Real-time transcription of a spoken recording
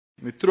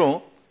मित्रों,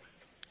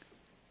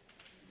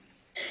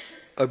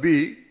 अभी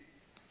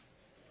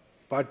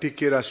पार्टी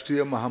के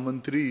राष्ट्रीय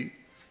महामंत्री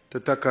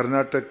तथा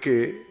कर्नाटक के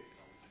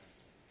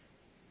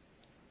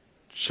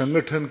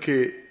संगठन के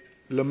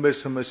लंबे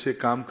समय से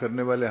काम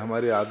करने वाले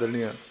हमारे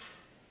आदरणीय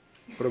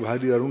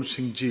प्रभारी अरुण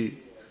सिंह जी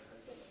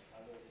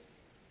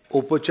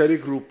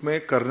औपचारिक रूप में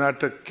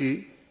कर्नाटक की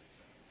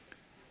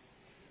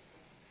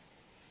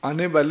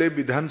आने वाले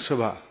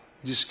विधानसभा,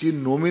 जिसकी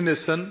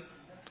नॉमिनेशन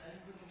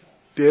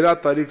 13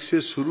 तारीख से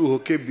शुरू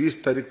होकर 20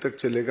 तारीख तक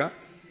चलेगा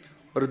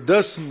और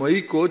 10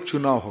 मई को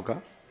चुनाव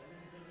होगा।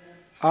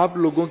 आप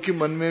लोगों की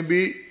मन में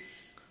भी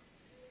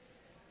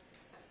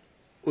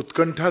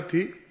उत्कंठा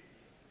थी।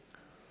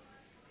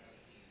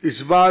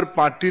 इस बार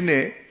पार्टी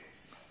ने,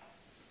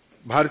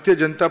 भारतीय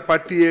जनता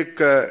पार्टी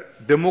एक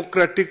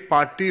डेमोक्रेटिक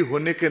पार्टी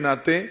होने के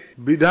नाते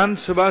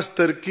विधानसभा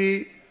स्तर की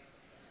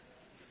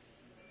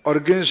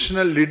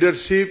ऑर्गेनाइजेशनल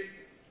लीडरशिप,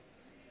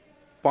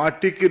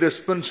 पार्टी की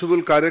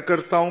रेस्पॉन्सिबल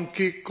कार्यकर्ताओं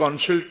की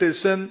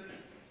कंसल्टेशन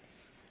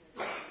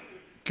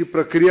की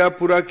प्रक्रिया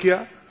पूरा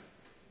किया।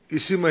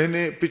 इसी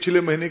महीने,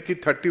 पिछले महीने की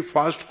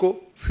 31 को,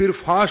 फिर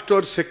फर्स्ट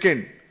और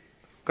सेकेंड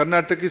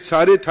कर्नाटक के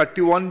सारे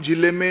 31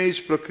 जिले में इस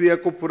प्रक्रिया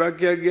को पूरा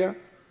किया गया।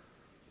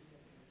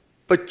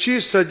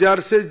 25,000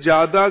 से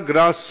ज्यादा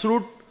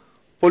ग्रासरूट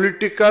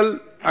पॉलिटिकल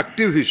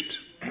एक्टिविस्ट,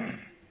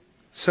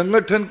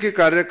 संगठन के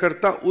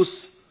कार्यकर्ता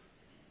उस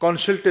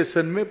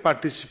कंसल्टेशन में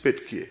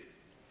पार्टिसिपेट किए।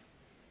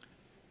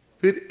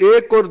 फिर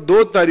 1 और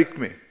 2 तारीख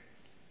में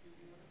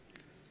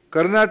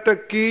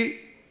कर्नाटक की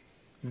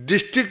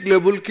डिस्ट्रिक्ट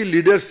लेवल की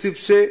लीडरशिप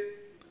से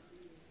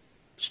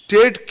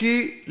स्टेट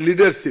की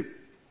लीडरशिप,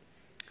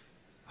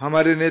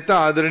 हमारे नेता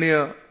आदरणीय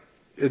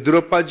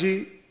येदियुरप्पा जी,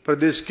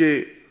 प्रदेश के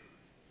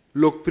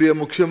लोकप्रिय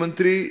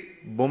मुख्यमंत्री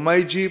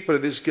बोम्मई जी,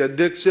 प्रदेश के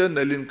अध्यक्ष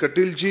नलिन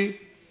कटील जी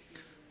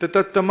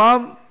तथा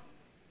तमाम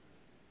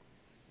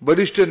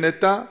वरिष्ठ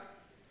नेता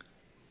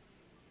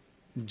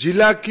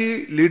जिला की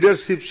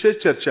लीडरशिप से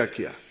चर्चा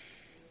किया।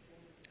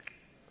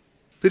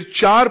 फिर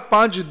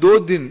 4-5-2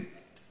 दिन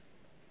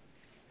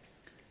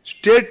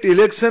स्टेट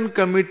इलेक्शन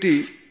कमेटी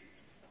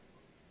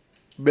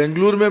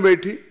बेंगलुरु में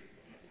बैठी।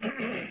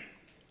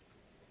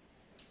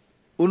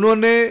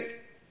 उन्होंने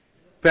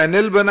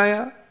पैनल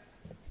बनाया,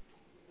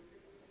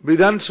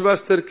 विधानसभा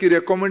स्तर की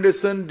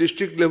रिकमेंडेशन,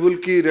 डिस्ट्रिक्ट लेवल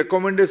की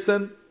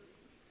रिकमेंडेशन,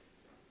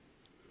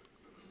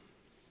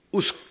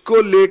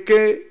 उसको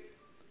लेके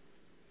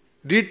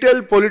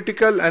डिटेल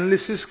पॉलिटिकल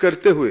एनालिसिस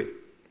करते हुए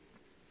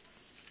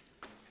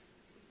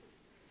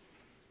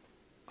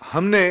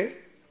हमने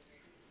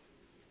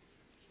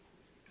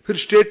फिर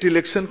स्टेट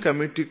इलेक्शन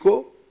कमेटी को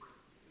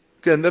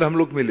के अंदर हम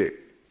लोग मिले।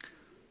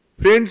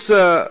 फ्रेंड्स,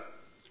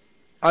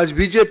 आज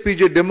बीजेपी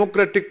जो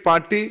democratic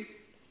party,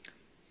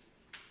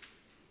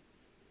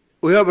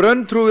 we have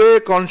run through a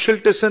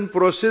consultation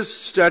process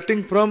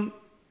starting from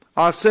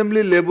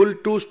assembly level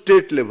to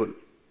state level,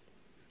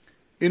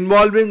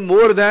 involving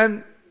more than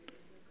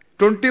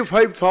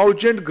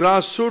 25,000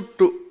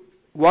 grassroots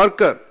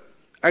worker,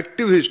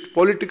 activist,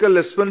 political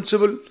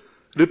responsible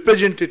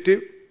representative.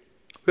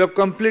 We have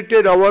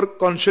completed our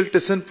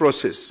consultation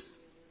process.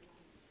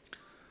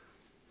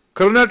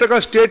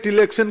 Karnataka State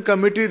Election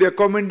Committee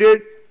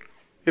recommended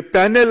a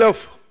panel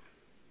of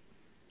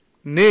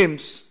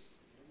names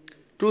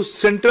to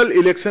Central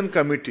Election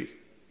Committee.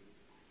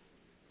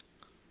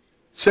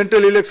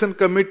 Central Election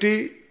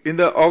Committee, in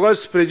the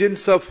august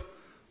presence of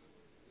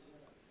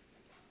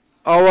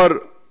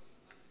our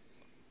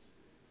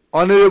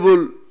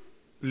Honorable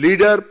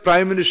Leader,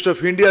 Prime Minister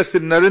of India, Shri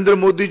Narendra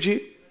Modi ji,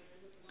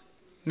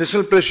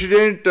 National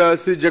President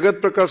Shri Jagat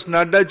Prakash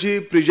Nadda ji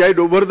preside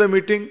over the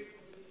meeting.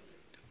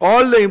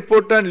 All the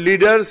important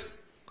leaders,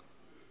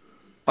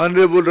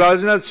 Honorable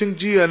Rajnath Singh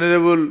ji,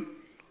 Honorable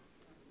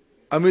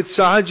Amit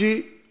Shah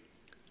ji,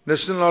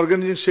 National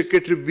Organizing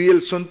Secretary B.L.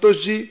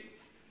 Santosh ji,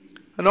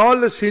 and all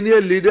the senior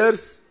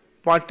leaders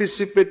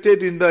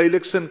participated in the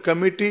election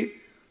committee,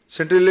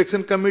 Central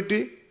Election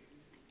Committee,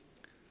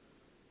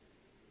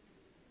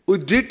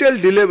 with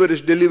detailed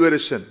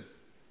deliberation.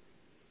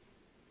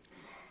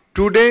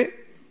 Today,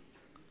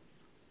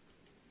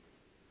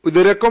 with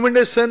the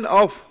recommendation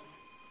of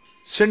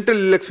Central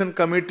Election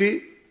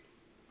Committee,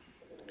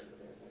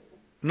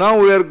 now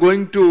we are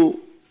going to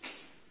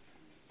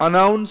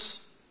announce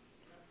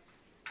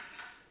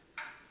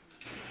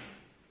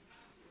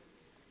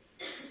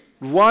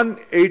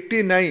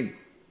 (189)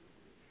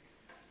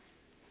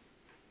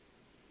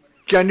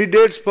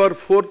 candidates for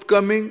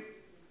forthcoming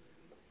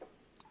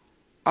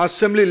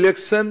assembly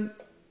election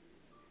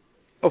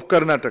of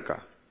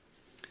Karnataka.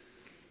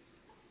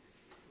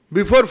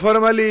 Before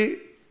formally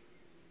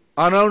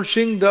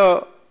announcing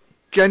the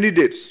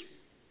candidates,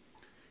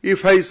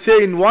 if I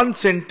say in one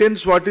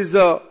sentence what is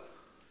the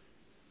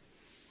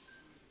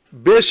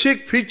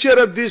basic feature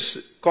of this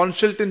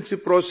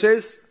consultancy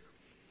process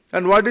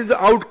and what is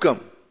the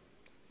outcome,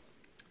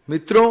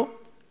 मित्रों,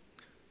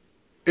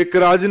 एक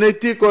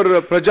राजनीतिक और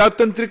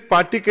प्रजातांत्रिक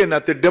party के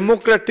नाते,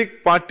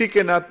 democratic party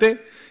के नाते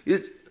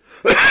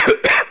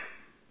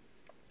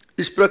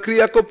इस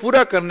प्रक्रिया को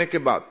पूरा करने के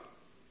बाद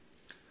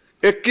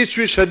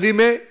 21वीं सदी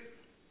में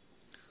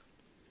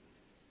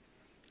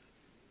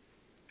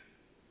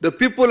the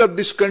people of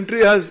this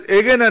country has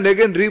again and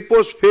again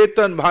reposed faith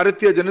on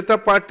Bharatiya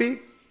Janata Party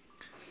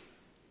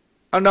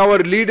and our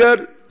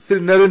leader Sri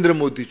Narendra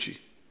Modi ji.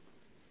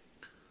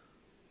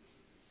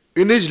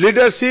 In his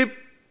leadership,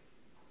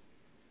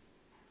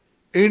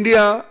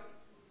 India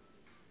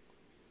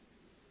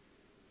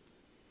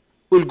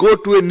will go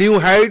to a new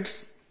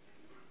heights.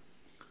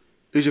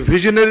 He is a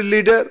visionary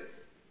leader.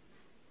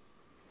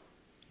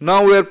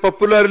 Now we are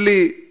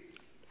popularly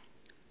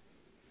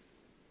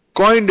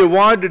coined a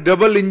word,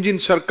 double engine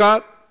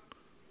Sarkar.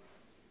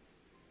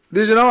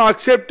 This is now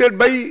accepted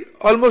by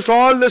almost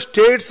all the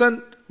states,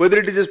 and whether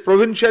it is a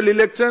provincial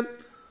election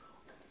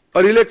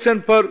or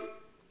election for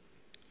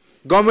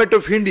Government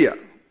of India,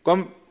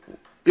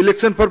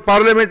 election for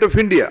Parliament of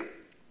India.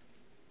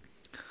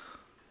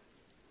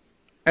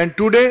 And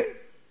today,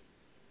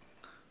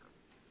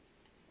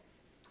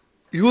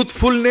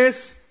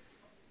 youthfulness,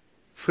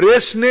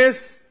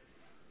 freshness,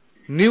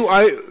 new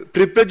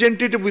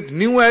representative with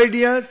new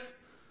ideas,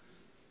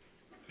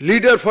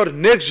 leader for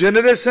next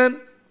generation.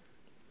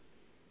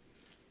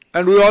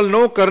 And we all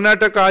know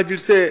Karnataka has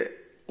its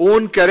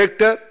own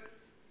character.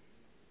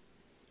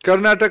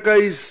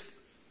 Karnataka is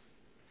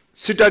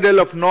citadel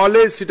of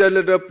knowledge,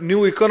 citadel of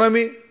new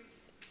economy.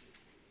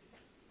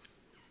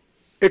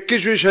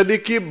 21वीं सदी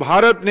की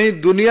भारत नहीं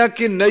दुनिया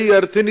की नई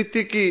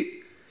अर्थनीति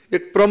की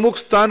एक प्रमुख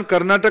स्थान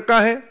कर्नाटका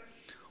है।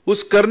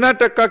 उस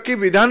कर्नाटका की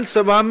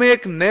विधानसभा में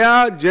एक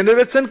नया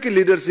जनरेशन की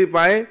लीडरशिप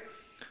आए,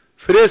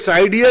 फ्रेश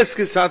आइडियाज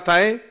के साथ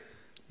आए,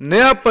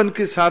 नयापन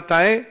के साथ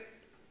आए।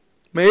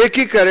 मैं एक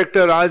ही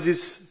कैरेक्टर आज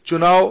इस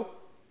चुनाव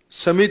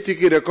समिति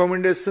की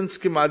रिकमेंडेशंस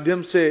के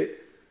माध्यम से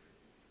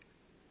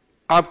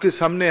आपके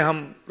सामने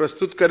हम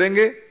प्रस्तुत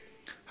करेंगे।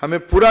 हमें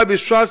पूरा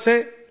विश्वास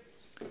है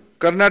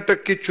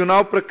कर्नाटक की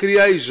चुनाव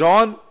प्रक्रिया is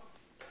on.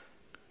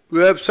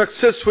 We have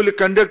successfully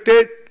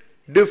conducted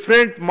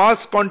different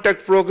mass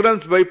contact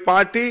programs by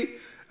party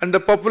and the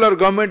popular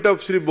government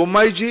of Sri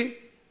Bommai ji,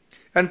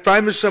 and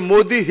Prime Minister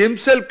Modi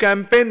himself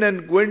campaign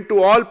and went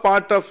to all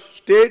part of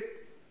state,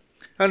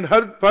 and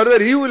further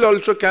he will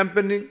also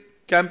campaign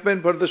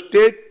for the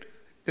state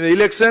in the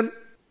election.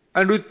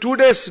 And with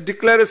today's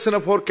declaration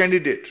of our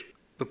candidate,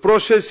 the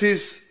process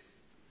is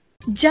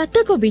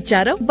जातक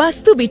विचार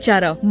वास्तु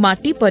विचार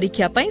माटी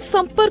परीक्षा पई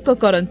संपर्क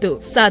करंतु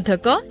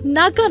साधक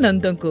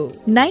नागानंद को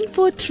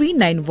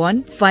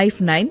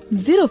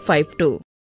 9439159052।